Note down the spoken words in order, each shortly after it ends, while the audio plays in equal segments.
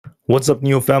What's up,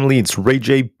 NIO family? It's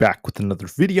Rey-Jay back with another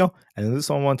video. And in this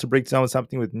one, I want to break down what's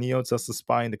happening with NIO, Tsla,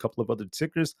 SPY, and a couple of other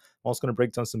tickers. I'm also going to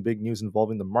break down some big news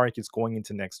involving the markets going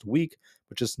into next week.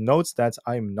 But just notes that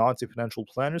I am not a financial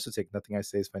planner, so take nothing I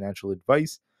say as financial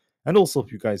advice. And also, if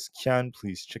you guys can,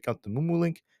 please check out the Moomoo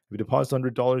link. If you deposit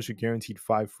 $100, you're guaranteed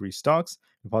 5 free stocks.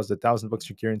 If you deposit $1,000,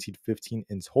 you're guaranteed 15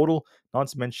 in total, not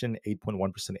to mention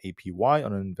 8.1% APY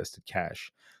on uninvested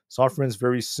cash. So offer ends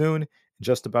very soon, in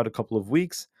just about a couple of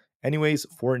weeks. Anyways,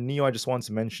 for NIO, I just wanted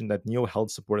to mention that NIO held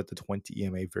support at the 20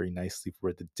 EMA very nicely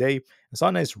for the day. I saw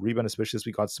a nice rebound, especially as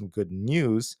we got some good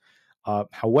news.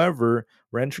 However,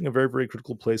 we're entering a very, very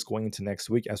critical place going into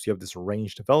next week as we have this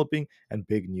range developing and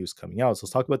big news coming out. So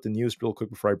let's talk about the news real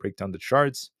quick before I break down the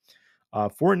charts.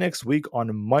 For next week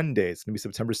on Monday, it's going to be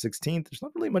September 16th. There's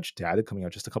not really much data coming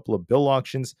out, just a couple of bill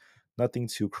auctions, nothing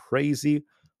too crazy.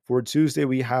 For Tuesday,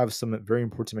 we have some very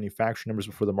important manufacturing numbers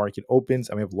before the market opens,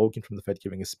 and we have Logan from the Fed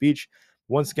giving a speech.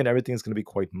 Once again, everything is going to be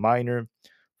quite minor.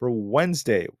 For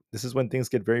Wednesday, this is when things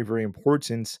get very, very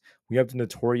important. We have the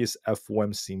notorious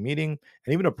FOMC meeting,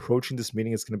 and even approaching this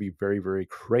meeting is going to be very, very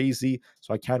crazy.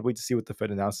 So I can't wait to see what the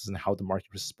Fed announces and how the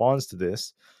market responds to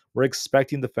this. We're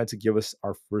expecting the Fed to give us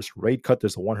our first rate cut.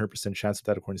 There's a 100% chance of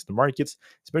that according to the markets,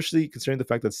 especially considering the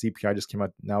fact that CPI just came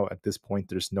out now. At this point,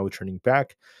 there's no turning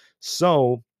back.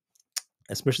 So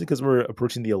especially because we're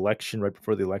approaching the election, right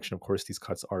before the election, of course, these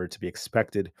cuts are to be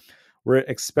expected. We're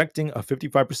expecting a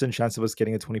 55% chance of us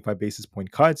getting a 25 basis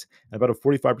point cut and about a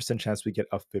 45% chance we get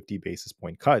a 50 basis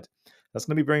point cut. That's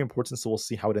going to be very important, so we'll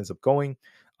see how it ends up going.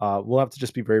 We'll have to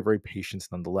just be very, very patient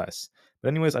nonetheless. But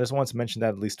anyways, I just wanted to mention that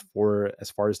at least for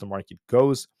as far as the market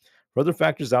goes. For other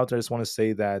factors out there, I just want to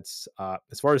say that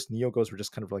as far as NIO goes, we're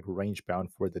just kind of like range bound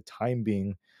for the time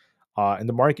being. And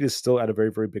the market is still at a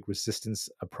very, very big resistance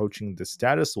approaching this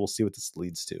status. So we'll see what this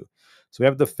leads to. So we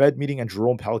have the Fed meeting and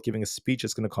Jerome Powell giving a speech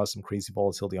that's going to cause some crazy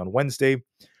volatility on Wednesday.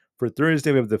 For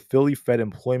Thursday, we have the Philly Fed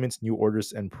employment, new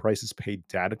orders, and prices paid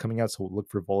data coming out. So we'll look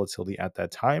for volatility at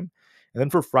that time. And then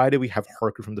for Friday, we have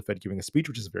Harker from the Fed giving a speech,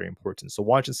 which is very important. So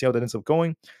watch and see how that ends up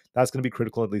going. That's going to be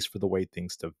critical, at least for the way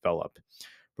things develop.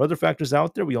 For other factors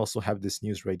out there, we also have this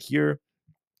news right here.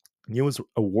 NIO was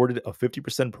awarded a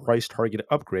 50% price target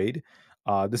upgrade.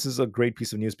 This is a great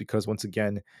piece of news because, once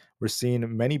again, we're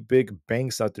seeing many big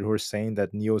banks out there who are saying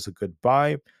that NIO is a good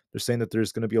buy. They're saying that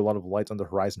there's going to be a lot of light on the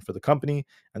horizon for the company,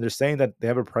 and they're saying that they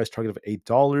have a price target of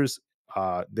 $8.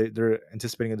 They're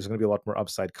anticipating that there's going to be a lot more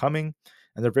upside coming,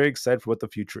 and they're very excited for what the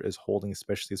future is holding,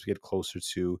 especially as we get closer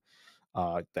to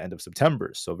the end of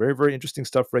September. So very, very interesting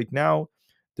stuff right now.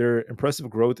 Their impressive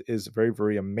growth is very,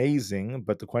 very amazing,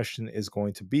 but the question is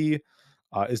going to be,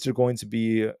 is there going to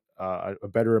be a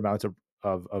better amount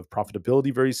of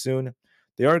profitability very soon?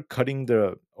 They are cutting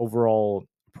the overall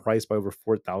price by over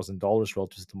 $4,000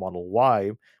 relative to the Model Y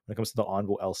when it comes to the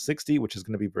Envoy L60, which is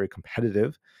going to be very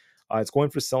competitive. It's going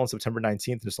for sale on September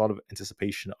 19th. There's a lot of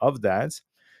anticipation of that.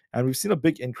 And we've seen a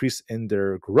big increase in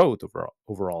their growth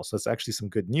overall. So that's actually some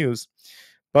good news.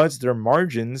 But their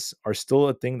margins are still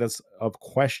a thing that's of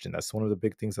question. That's one of the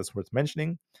big things that's worth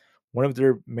mentioning. One of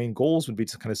their main goals would be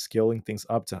to kind of scaling things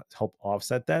up to help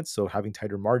offset that. So having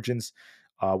tighter margins.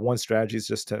 One strategy is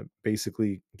just to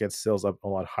basically get sales up a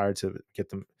lot higher to get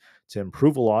them to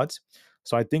improve a lot.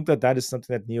 So I think that is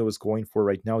something that NIO is going for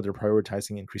right now. They're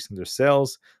prioritizing increasing their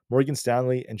sales. Morgan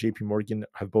Stanley and JP Morgan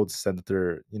have both said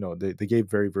that they gave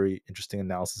very, very interesting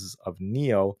analysis of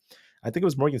NIO. I think it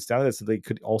was Morgan Stanley that said they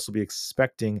could also be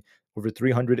expecting over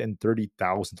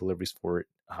 330,000 deliveries for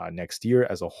next year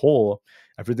as a whole.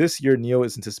 And for this year, NIO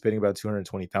is anticipating about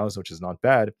 220,000, which is not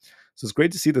bad. So it's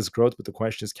great to see this growth, but the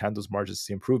question is, can those margins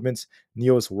see improvements?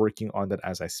 NIO is working on that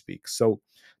as I speak. So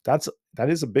that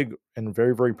is a big and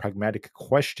very, very pragmatic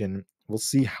question. We'll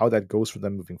see how that goes for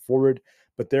them moving forward.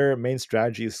 But their main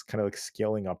strategy is kind of like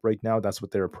scaling up right now. That's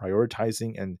what they're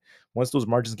prioritizing. And once those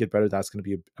margins get better, that's going to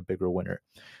be a bigger winner.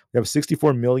 We have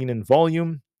 64 million in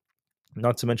volume.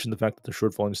 Not to mention the fact that the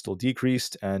short volume still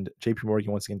decreased, and JP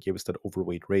Morgan once again gave us that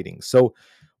overweight rating. So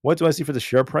what do I see for the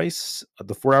share price?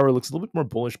 The 4-hour looks a little bit more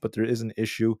bullish, but there is an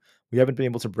issue. We haven't been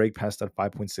able to break past that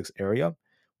 5.6 area.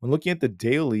 When looking at the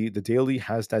daily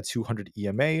has that 200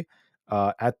 EMA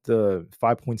at the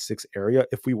 5.6 area.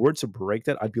 If we were to break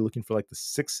that, I'd be looking for like the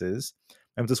sixes.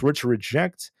 And if this were to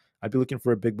reject, I'd be looking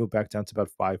for a big move back down to about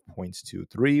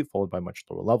 5.23, followed by much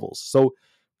lower levels. So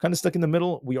kind of stuck in the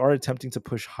middle. We are attempting to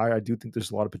push higher. I do think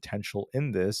there's a lot of potential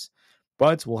in this,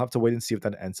 but we'll have to wait and see if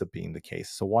that ends up being the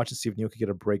case. So watch and see if NIO can get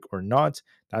a break or not.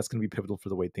 That's going to be pivotal for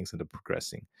the way things end up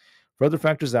progressing. For other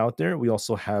factors out there, we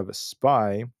also have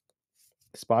SPY.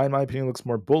 SPY, in my opinion, looks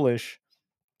more bullish.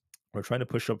 We're trying to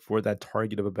push up for that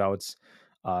target of about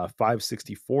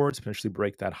 564 to potentially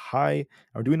break that high. And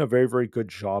we're doing a very, very good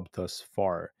job thus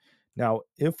far. Now,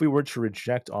 if we were to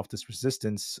reject off this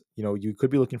resistance, you could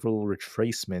be looking for a little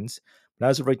retracement. But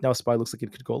as of right now, SPY looks like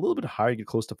it could go a little bit higher, get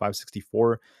close to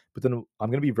 564. But then I'm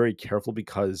going to be very careful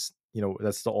because,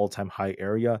 that's the all-time high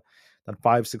area. That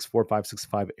 564,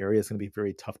 565 area is going to be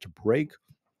very tough to break.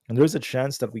 And there's a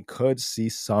chance that we could see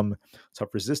some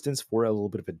tough resistance for a little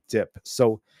bit of a dip.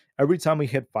 So every time we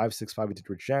hit 565, we did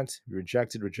reject, we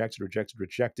rejected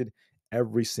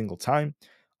every single time.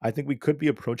 I think we could be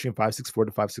approaching 564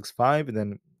 to 565, and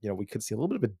then we could see a little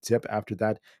bit of a dip after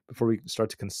that before we start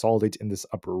to consolidate in this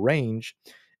upper range.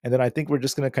 And then I think we're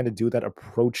just going to kind of do that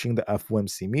approaching the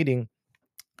FOMC meeting.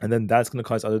 And then that's going to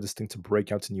cause either this thing to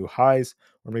break out to new highs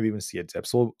or maybe even see a dip.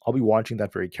 So I'll be watching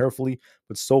that very carefully.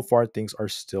 But so far, things are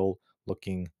still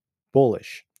looking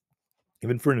bullish.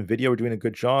 Even for Nvidia, we're doing a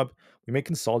good job. We may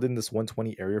consolidate in this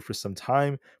 120 area for some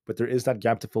time, but there is that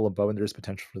gap to fill above, and there is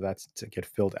potential for that to get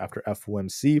filled after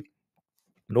FOMC.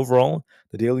 But overall,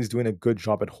 the daily is doing a good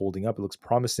job at holding up. It looks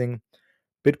promising.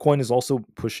 Bitcoin is also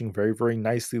pushing very, very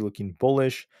nicely, looking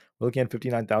bullish. We're looking at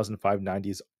 59,590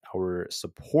 is our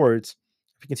support.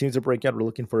 If it continues to break out, we're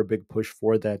looking for a big push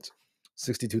for that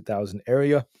 62,000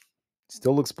 area.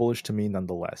 Still looks bullish to me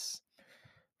nonetheless.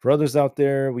 For others out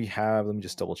there, we have, let me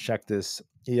just double check this.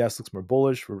 ES looks more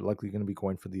bullish. We're likely going to be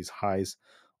going for these highs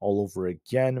all over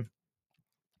again.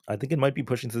 I think it might be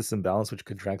pushing to this imbalance, which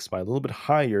could drag SPY a little bit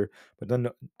higher. But then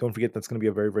don't forget that's going to be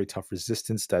a very, very tough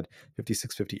resistance, that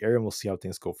 5650 area, and we'll see how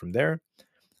things go from there.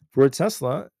 For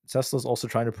Tesla is also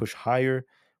trying to push higher.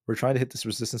 We're trying to hit this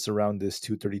resistance around this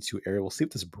 232 area. We'll see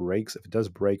if this breaks. If it does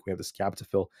break, we have this gap to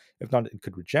fill. If not, it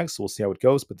could reject. So we'll see how it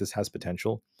goes, but this has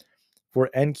potential.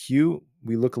 For NQ,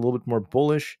 we look a little bit more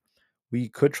bullish. We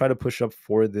could try to push up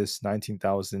for this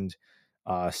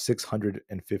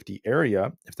 19,650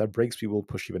 area. If that breaks, we will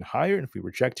push even higher. And if we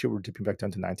reject here, we're dipping back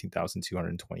down to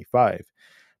 19,225.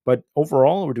 But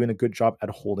overall, we're doing a good job at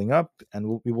holding up,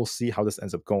 and we will see how this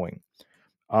ends up going.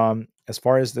 As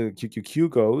far as the QQQ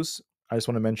goes, I just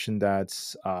want to mention that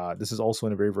this is also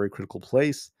in a very, very critical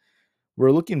place.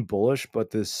 We're looking bullish,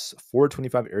 but this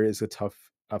 425 area is a tough,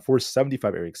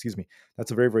 475 area, excuse me.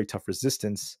 That's a very, very tough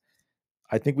resistance.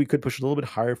 I think we could push a little bit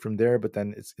higher from there, but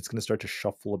then it's going to start to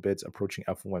shuffle a bit approaching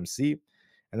FOMC.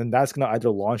 And then that's going to either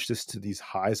launch this to these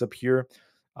highs up here.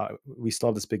 We still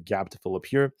have this big gap to fill up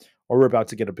here, or we're about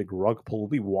to get a big rug pull. We'll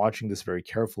be watching this very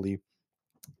carefully.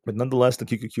 But nonetheless, the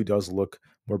QQQ does look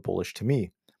more bullish to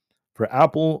me. For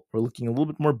Aapl, we're looking a little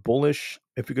bit more bullish.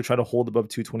 If we could try to hold above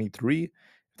 223, if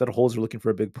that holds, we're looking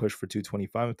for a big push for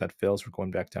 225. If that fails, we're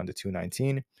going back down to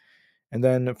 219. And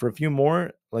then for a few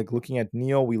more, like looking at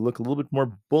NIO, we look a little bit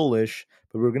more bullish,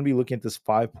 but we're going to be looking at this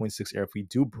 5.6 area. If we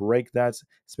do break that,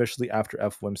 especially after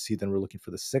FOMC, then we're looking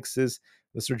for the sixes.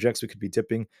 This rejects, we could be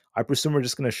dipping. I presume we're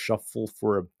just going to shuffle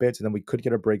for a bit, and then we could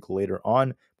get a break later on,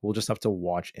 but we'll just have to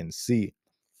watch and see.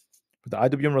 For the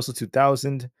IWM Russell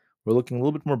 2000, we're looking a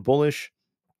little bit more bullish.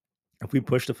 If we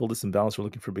push to fill this imbalance, we're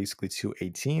looking for basically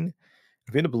 218.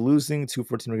 If we end up losing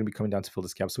 214, we're going to be coming down to fill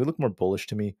this gap. So we look more bullish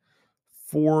to me.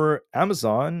 For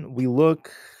Amazon, we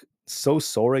look so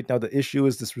right now. The issue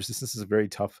is this resistance is very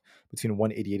tough between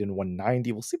 188 and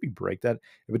 190. We'll see if we break that.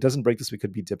 If it doesn't break this, we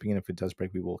could be dipping. And if it does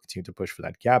break, we will continue to push for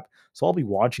that gap. So I'll be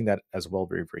watching that as well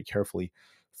very, very carefully.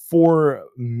 For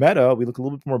Meta, we look a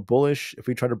little bit more bullish. If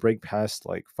we try to break past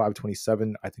like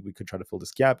 527, I think we could try to fill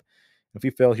this gap. If we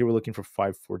fail here, we're looking for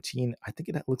 514. I think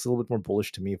it looks a little bit more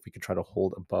bullish to me if we could try to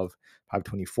hold above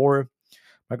 524.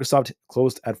 Microsoft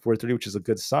closed at 430, which is a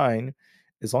good sign.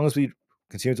 As long as we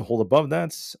continue to hold above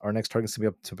that, our next target is going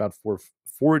to be up to about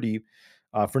 440.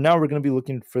 For now, we're going to be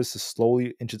looking for this to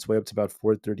slowly inch its way up to about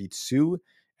 432,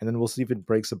 and then we'll see if it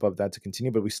breaks above that to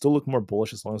continue, but we still look more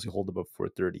bullish as long as we hold above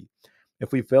 430.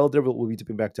 If we fail there, we'll be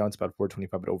dipping back down to about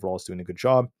 425, but overall it's doing a good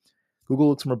job. Google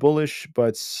looks more bullish,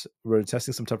 but we're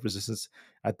testing some tough resistance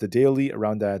at the daily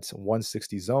around that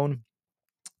 160 zone.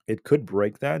 It could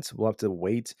break that. We'll have to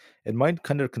wait. It might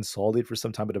kind of consolidate for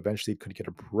some time, but eventually it could get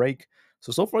a break.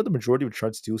 So far, the majority of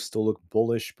charts do still look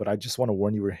bullish, but I just want to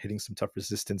warn you, we're hitting some tough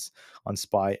resistance on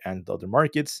SPY and the other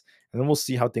markets. And then we'll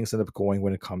see how things end up going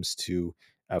when it comes to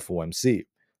FOMC.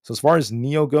 So as far as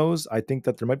NIO goes, I think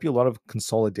that there might be a lot of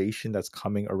consolidation that's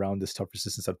coming around this tough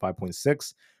resistance at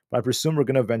 5.6. But I presume we're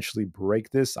going to eventually break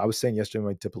this. I was saying yesterday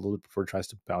we might dip a little bit before it tries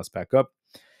to bounce back up.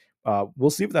 We'll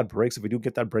see if that breaks. If we do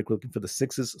get that break, we're looking for the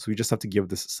sixes. So we just have to give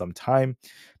this some time.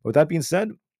 But with that being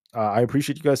said, I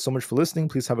appreciate you guys so much for listening.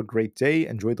 Please have a great day.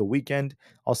 Enjoy the weekend.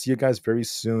 I'll see you guys very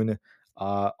soon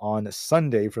on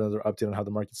Sunday for another update on how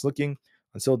the market's looking.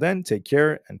 Until then, take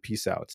care and peace out.